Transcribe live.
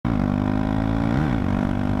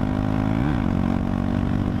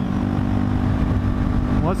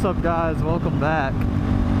What's up guys, welcome back.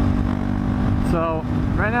 So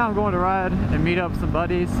right now I'm going to ride and meet up with some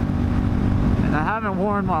buddies, and I haven't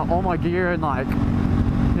worn all my gear in like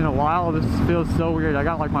in a while. This feels so weird. I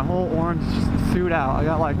got like my whole orange suit out. I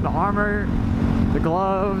got like the armor, the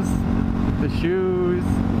gloves, the shoes,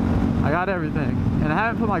 I got everything, and I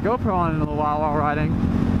haven't put my GoPro on in a little while riding,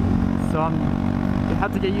 so I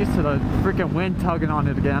have to get used to the freaking wind tugging on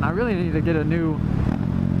it again. I really need to get a new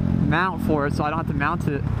mount for it so I don't have to mount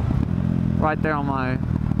it right there on my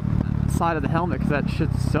side of the helmet, because that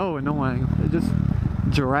shit's so annoying. It just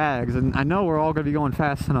drags, and I know we're all going to be going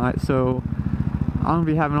fast tonight, so I'm going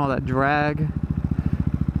to be having all that drag.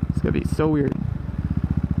 It's going to be so weird.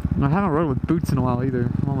 And I haven't rode with boots in a while either.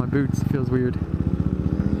 All my boots, it feels weird.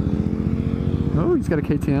 Oh, he's got a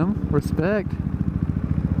KTM. Respect.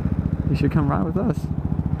 You should come ride with us.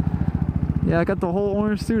 Yeah, I got the whole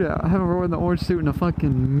orange suit out. I haven't worn the orange suit in a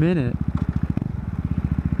fucking minute.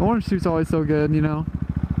 The orange suit's always so good, you know.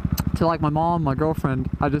 To like my mom, my girlfriend,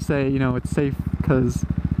 I just say, you know, it's safe because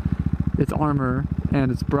it's armor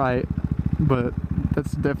and it's bright. But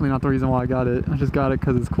that's definitely not the reason why I got it. I just got it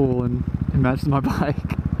because it's cool and it matches my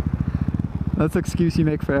bike. That's the excuse you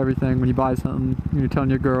make for everything when you buy something. You're telling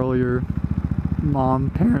your girl, your mom,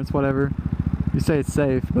 parents, whatever. You say it's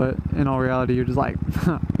safe, but in all reality, you're just like,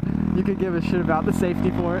 you could give a shit about the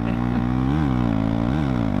safety for it.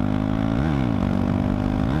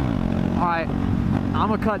 Alright, I'm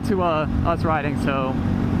gonna cut to us riding, so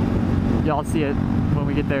y'all see it when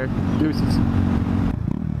we get there. Deuces.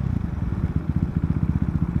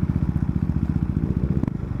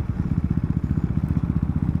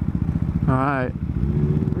 Alright.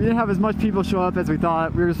 We didn't have as much people show up as we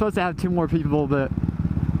thought. We were supposed to have 2 more people, but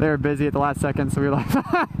they were busy at the last second, so we were like,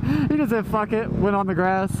 he just said fuck it, went on the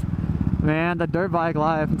grass. Man, the dirt bike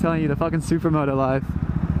life, I'm telling you, the fucking supermoto life.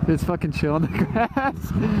 Just fucking chill on the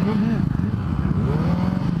grass.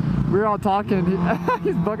 We were all talking, he's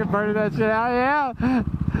fucking burning that shit out, yeah!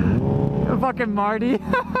 Fucking Marty.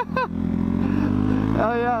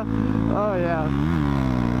 Hell yeah, oh yeah.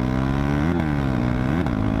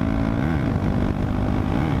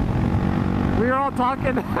 We were all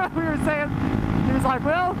talking, we were saying, he was like,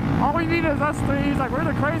 well, all we need is us 3. He's like, we're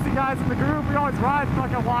the crazy guys in the group, we always ride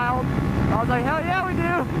fucking wild. I was like, hell yeah we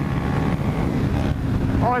do.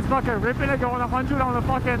 Always fucking ripping it, going 100 on the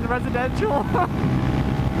fucking residential.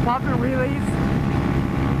 Popping wheelies.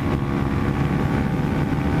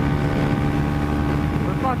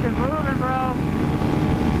 We're fucking moving, bro.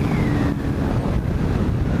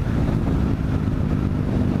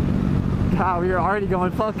 God, we were already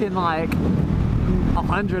going fucking like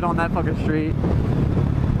 100 on that fucking street.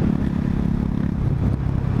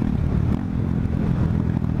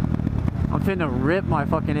 I'm finna rip my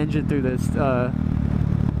fucking engine through this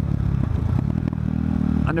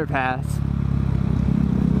underpass.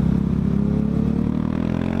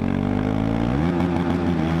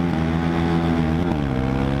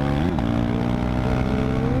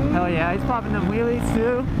 Hell yeah, he's popping them wheelies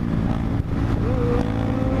too.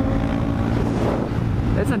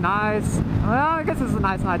 It's a nice, well, I guess it's a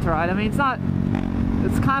nice night to ride. I mean, it's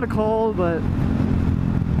kind of cold, but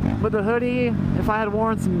with the hoodie, if I had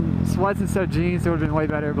worn some sweats instead of jeans, it would have been way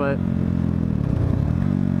better, but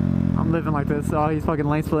I'm living like this. Oh, he's fucking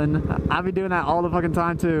lane splitting. I'll be doing that all the fucking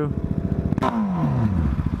time, too.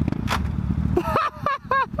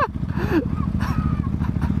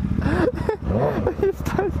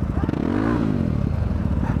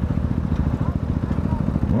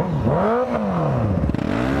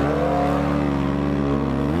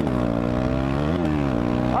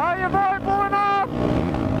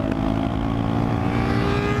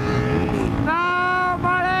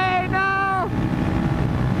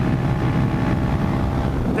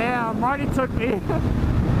 Marty took me.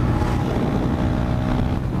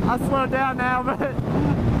 I slowed down now, but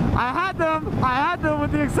I had them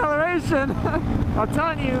with the acceleration. I'm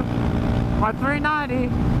telling you, my 390,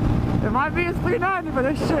 it might be a 390, but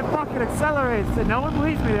this shit fucking accelerates, and no one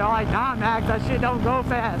believes me. They're like, nah, Max, that shit don't go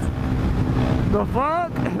fast. The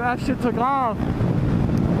fuck? That shit took off.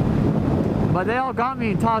 But they all got me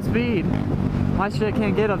in top speed. My shit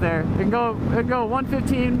can't get up there. It can go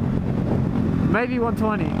 115, maybe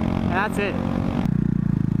 120. And that's it.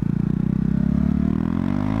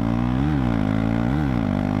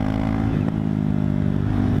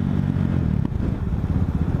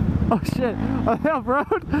 Oh shit,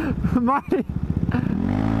 off-road? Marty!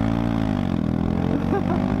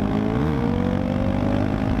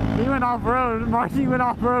 He went off-road, Marty went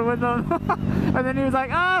off-road with them. And then he was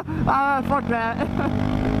like, fuck that.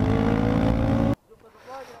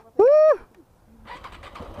 Woo!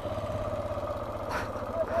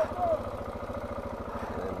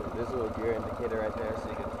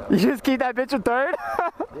 You just keep that bitch in third?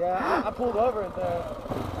 Yeah, I pulled over it there.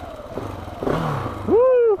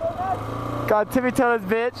 Woo! Got tippy toe this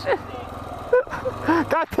bitch.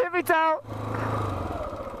 Got tippy toe.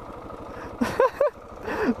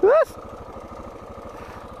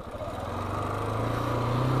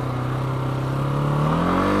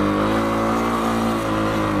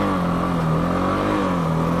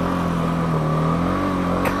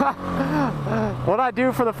 What I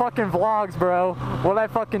do for the fucking vlogs, bro. What I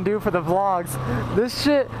fucking do for the vlogs. This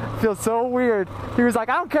shit feels so weird. He was like,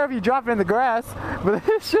 I don't care if you drop it in the grass, but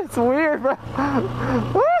this shit's weird, bro.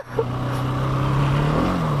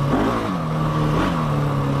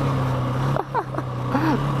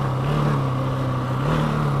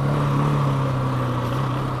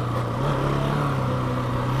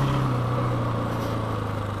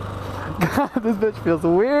 God, this bitch feels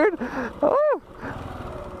weird. Oh.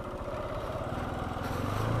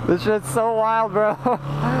 This shit's so wild, bro.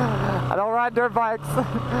 I don't ride dirt bikes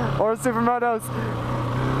or supermotos.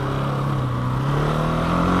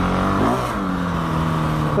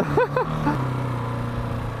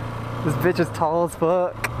 This bitch is tall as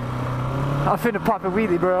fuck. I'm finna pop a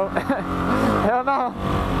wheelie, bro. Hell no.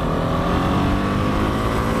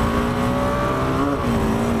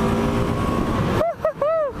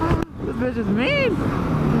 This bitch is mean.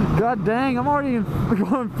 God dang, I'm already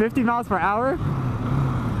going 50 miles per hour.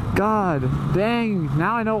 God dang,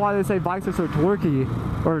 now I know why they say bikes are so torquey.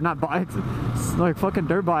 Or not bikes, like fucking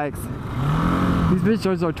dirt bikes. These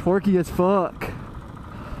bitches are torquey as fuck.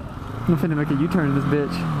 I'm finna make a U-turn in this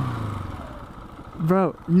bitch.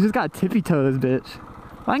 Bro, you just gotta tippy toe this bitch.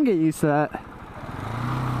 I can get used to that.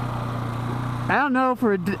 I don't know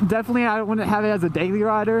for definitely I wouldn't have it as a daily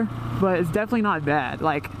rider, but it's definitely not bad.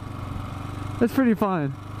 Like, it's pretty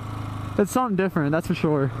fun. It's something different, that's for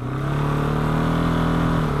sure.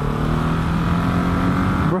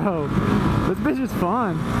 Bro, this bitch is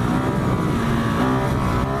fun.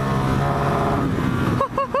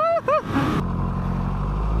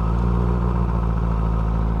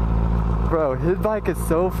 Bro, his bike is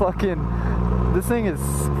so fucking... This thing is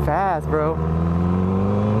fast, bro.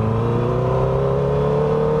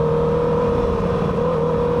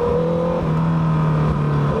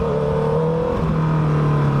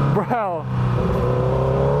 Bro.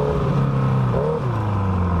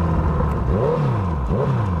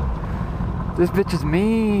 This bitch is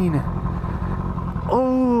mean.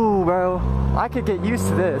 Oh, bro. I could get used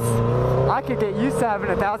to this. I could get used to having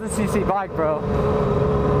a 1000cc bike, bro.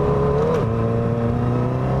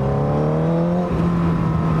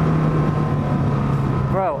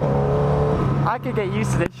 Bro, I could get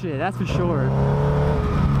used to this shit, that's for sure.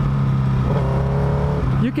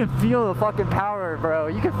 You can feel the fucking power, bro.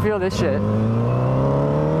 You can feel this shit.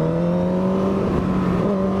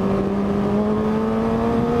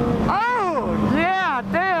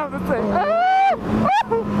 Damn, this thing.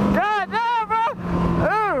 God damn, bro.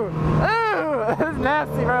 Ooh, this is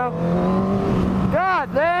nasty, bro.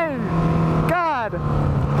 God dang. God.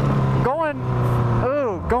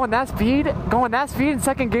 Going that speed in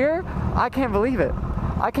second gear. I can't believe it.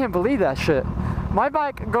 I can't believe that shit. My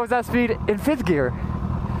bike goes that speed in fifth gear.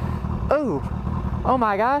 Oh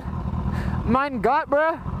my God. Mein Gott,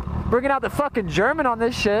 bro. Bringing out the fucking German on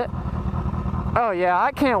this shit. Oh yeah,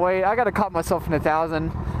 I can't wait. I gotta cop myself in 1000.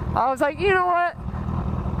 I was like, you know what?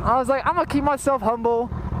 I was like, I'm gonna keep myself humble.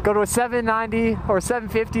 Go to a 790 or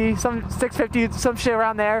 750, some 650, some shit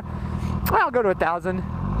around there. I'll go to 1000.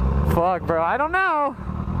 Fuck, bro. I don't know.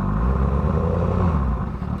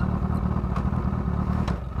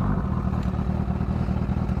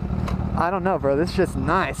 I don't know, bro. This shit's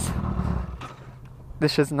nice.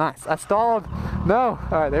 This shit's nice. I stalled. No.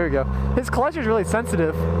 All right, there we go. His clutch is really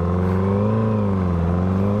sensitive.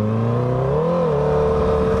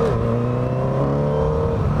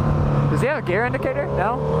 Does he have a gear indicator?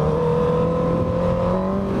 No?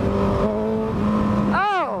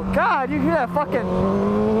 Oh, God, you hear that fucking...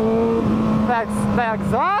 that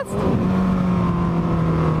exhaust?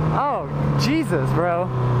 Oh, Jesus, bro.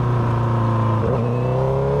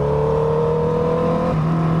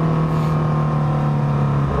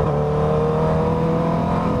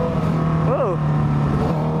 Ooh.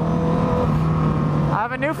 I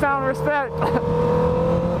have a newfound respect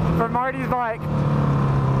for Marty's bike.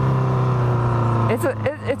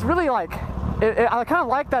 It's really like, I kind of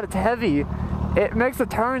like that it's heavy. It makes the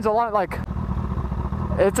turns a lot like,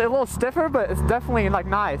 it's a little stiffer, but it's definitely like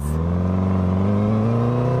nice.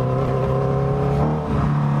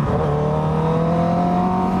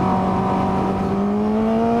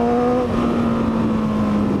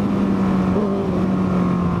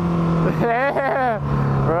 Yeah,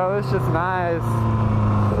 bro, it's just nice.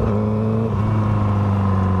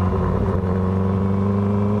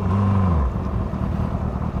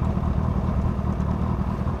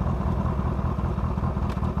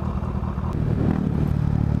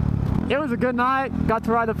 was a good night. Got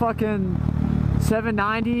to ride the fucking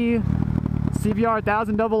 790 CBR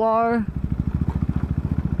 1000 RR.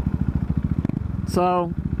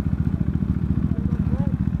 So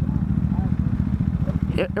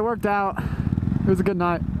it worked out. It was a good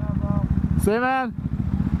night. See you, man.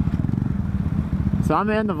 So I'm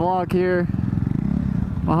in the vlog here.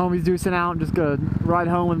 My homie's deucing out. I'm just gonna ride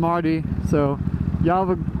home with Marty. So y'all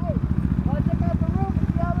have a...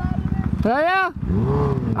 Hell yeah!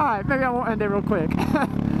 Alright, maybe I won't end it real quick.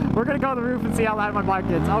 We're gonna go to the roof and see how loud my bike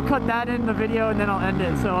gets. I'll cut that in the video and then I'll end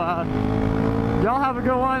it. So y'all have a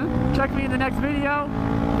good one. Check me in the next video.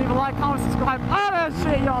 Leave a like, comment, subscribe. All that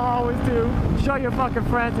shit y'all always do. Show your fucking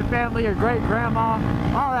friends and family, your great grandma,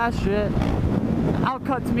 all that shit. I'll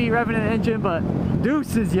cut to me revving an engine, but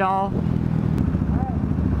deuces, y'all.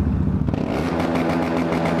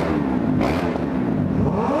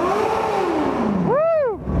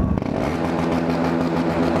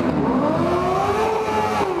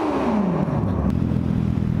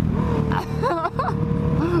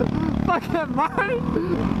 Fucking Marty!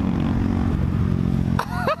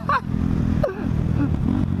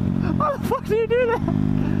 Why the fuck do you do that?